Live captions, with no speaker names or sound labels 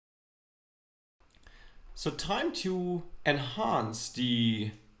So time to enhance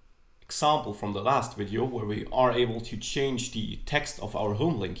the example from the last video where we are able to change the text of our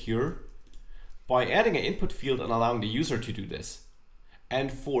home link here by adding an input field and allowing the user to do this.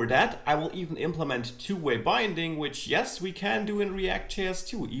 And for that, I will even implement two-way binding, which yes, we can do in ReactJS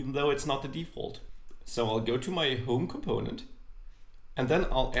too, even though it's not the default. So I'll go to my home component and then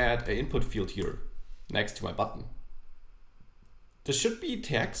I'll add an input field here next to my button. This should be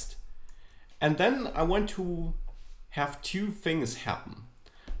text. And then I want to have two things happen.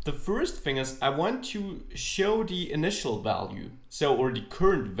 The first thing is I want to show the initial value, or the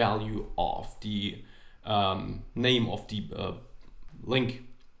current value of the name of the link.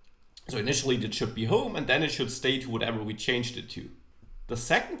 So initially it should be home and then it should stay to whatever we changed it to. The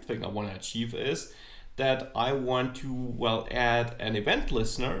second thing I want to achieve is that I want to, add an event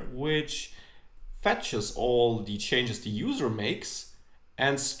listener which fetches all the changes the user makes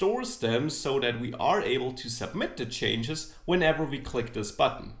and stores them so that we are able to submit the changes whenever we click this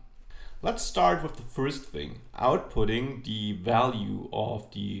button. Let's start with the first thing, outputting the value of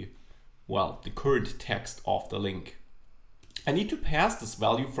the current text of the link. I need to pass this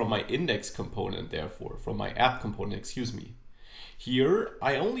value from my index component, therefore, from my app component, excuse me. Here,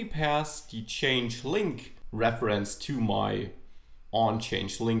 I only pass the change link reference to my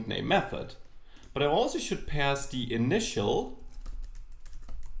onChangeLink name method, but I also should pass the initial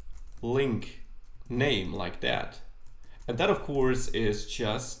link name like that. And that of course is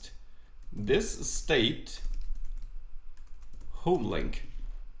just this state home link.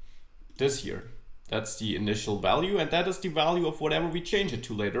 This here, that's the initial value and that is the value of whatever we change it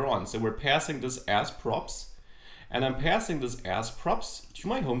to later on. So we're passing this as props and I'm passing this as props to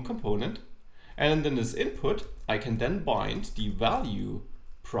my home component. And in this input, I can then bind the value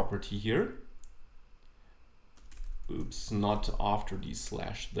property here. Oops, not after the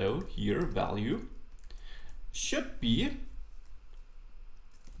slash though. Here, value should be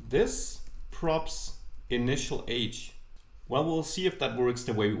this props initial age. Well, we'll see if that works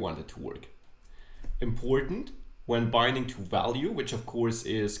the way we want it to work. Important when binding to value, which of course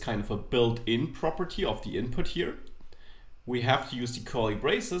is kind of a built-in property of the input here. We have to use the curly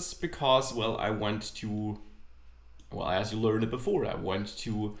braces because, I want to, as you learned it before, I want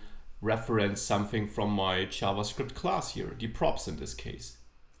to reference something from my JavaScript class here, the props in this case.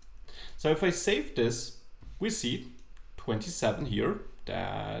 So if I save this, we see 27 here.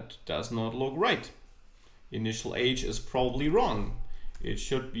 That does not look right. Initial age is probably wrong. It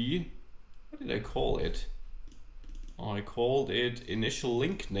should be, what did I call it? I called it initial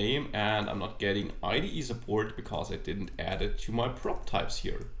link name and I'm not getting IDE support because I didn't add it to my prop types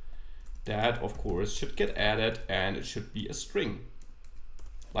here. That of course should get added and it should be a string.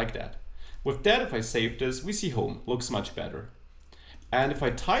 Like that. With that, if I save this, we see home, looks much better. And if I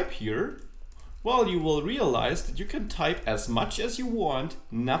type here, you will realize that you can type as much as you want,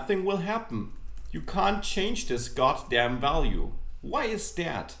 nothing will happen. You can't change this goddamn value. Why is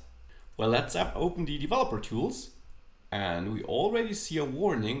that? Well, let's open the developer tools and we already see a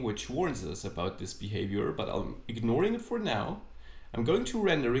warning which warns us about this behavior, but I'm ignoring it for now. I'm going to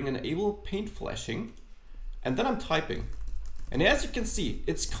rendering and enable paint flashing and then I'm typing. And as you can see,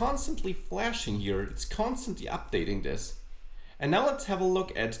 it's constantly flashing here. It's constantly updating this. And now let's have a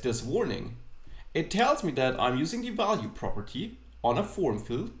look at this warning. It tells me that I'm using the value property on a form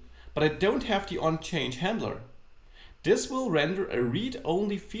field, but I don't have the onChange handler. This will render a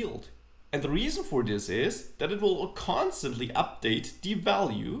read-only field. And the reason for this is that it will constantly update the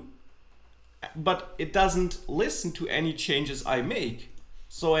value, but it doesn't listen to any changes I make.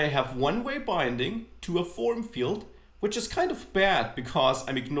 So I have one-way binding to a form field, which is kind of bad because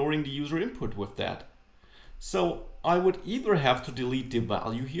I'm ignoring the user input with that. So I would either have to delete the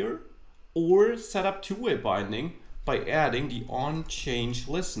value here or set up two-way binding by adding the onChange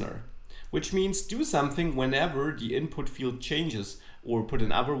listener, which means do something whenever the input field changes, or put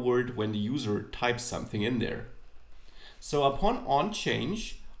another word when the user types something in there. So upon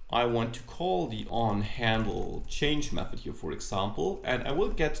onChange, I want to call the onHandleChange method here, for example, and I will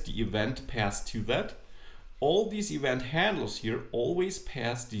get the event passed to that. All these event handlers here always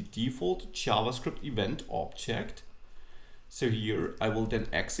pass the default JavaScript event object. So here I will then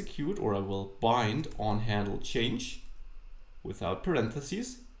execute, or I will bind onHandleChange without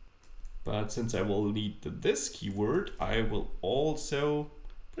parentheses. But since I will need this keyword, I will also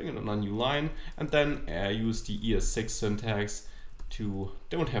bring it on a new line and then use the ES6 syntax to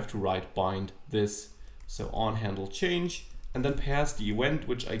don't have to write bind this. So onHandleChange and then pass the event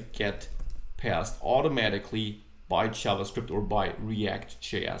which I get passed automatically by JavaScript or by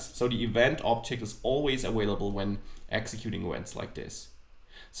ReactJS. So the event object is always available when executing events like this.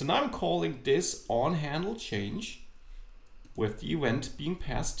 So now I'm calling this onHandleChange with the event being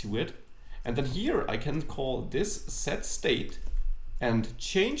passed to it. And then here I can call this setState and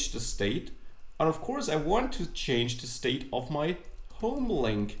change the state. And of course I want to change the state of my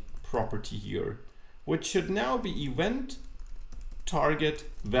homeLink property here, which should now be event target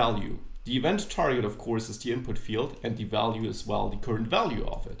value. The event target, of course, is the input field, and the value as well, the current value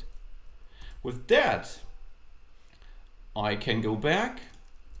of it. With that, I can go back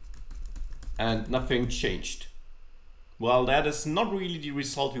and nothing changed. Well, that is not really the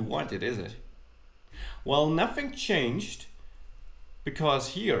result we wanted, is it? Well, nothing changed because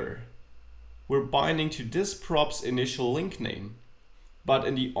here we're binding to this prop's initial link name. But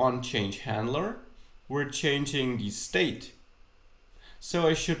in the onChange handler, we're changing the state. So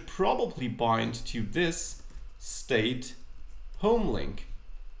I should probably bind to this state homeLink.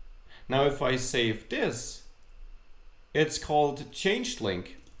 Now if I save this, it's called changedLink.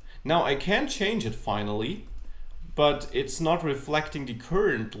 Now I can change it finally, but it's not reflecting the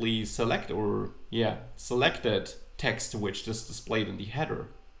currently selected text which is displayed in the header.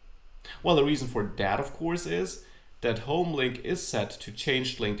 Well, the reason for that, of course, is that homeLink is set to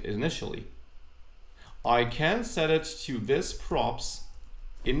changedLink initially. I can set it to this prop's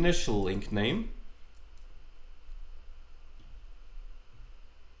initial link name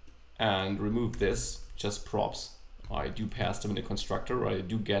and remove this, just props. I do pass them in the constructor, or I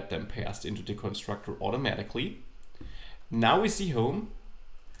do get them passed into the constructor automatically. Now we see home,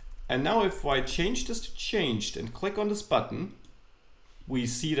 and now if I change this to changed and click on this button, we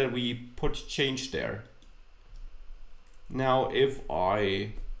see that we put change there. Now if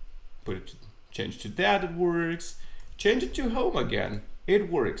I put it change to that, it works. Change it to home again,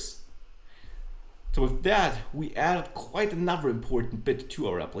 it works. So with that, we added quite another important bit to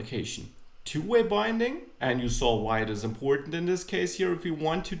our application. Two-way binding, and you saw why it is important in this case here if we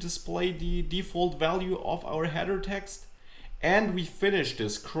want to display the default value of our header text. And we finished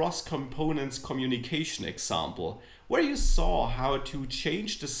this cross-components communication example, where you saw how to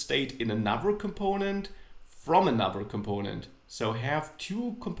change the state in another component from another component. So have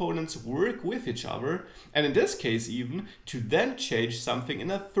two components work with each other, and in this case even to then change something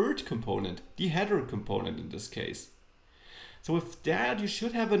in a third component, the header component in this case. So with that, you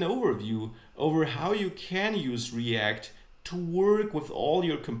should have an overview over how you can use React to work with all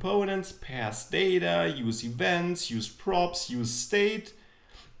your components, pass data, use events, use props, use state.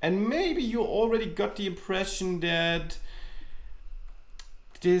 And maybe you already got the impression that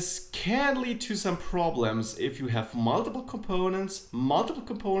this can lead to some problems if you have multiple components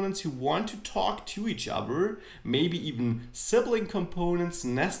who want to talk to each other, maybe even sibling components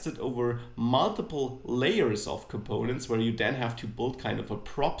nested over multiple layers of components, where you then have to build kind of a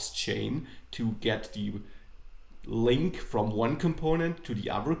props chain to get the link from one component to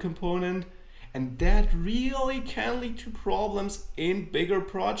the other component. And that really can lead to problems in bigger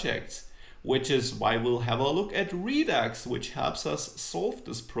projects, which is why we'll have a look at Redux, which helps us solve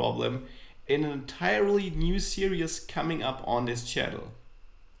this problem in an entirely new series coming up on this channel.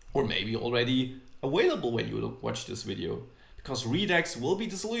 Or maybe already available when you watch this video, because Redux will be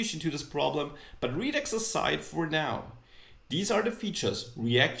the solution to this problem. But Redux aside for now, these are the features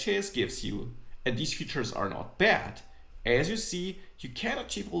ReactJS gives you, and these features are not bad. As you see, you can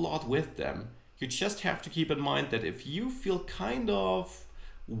achieve a lot with them. You just have to keep in mind that if you feel kind of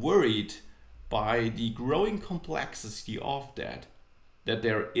worried by the growing complexity of that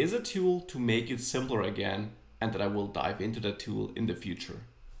there is a tool to make it simpler again, and that I will dive into that tool in the future.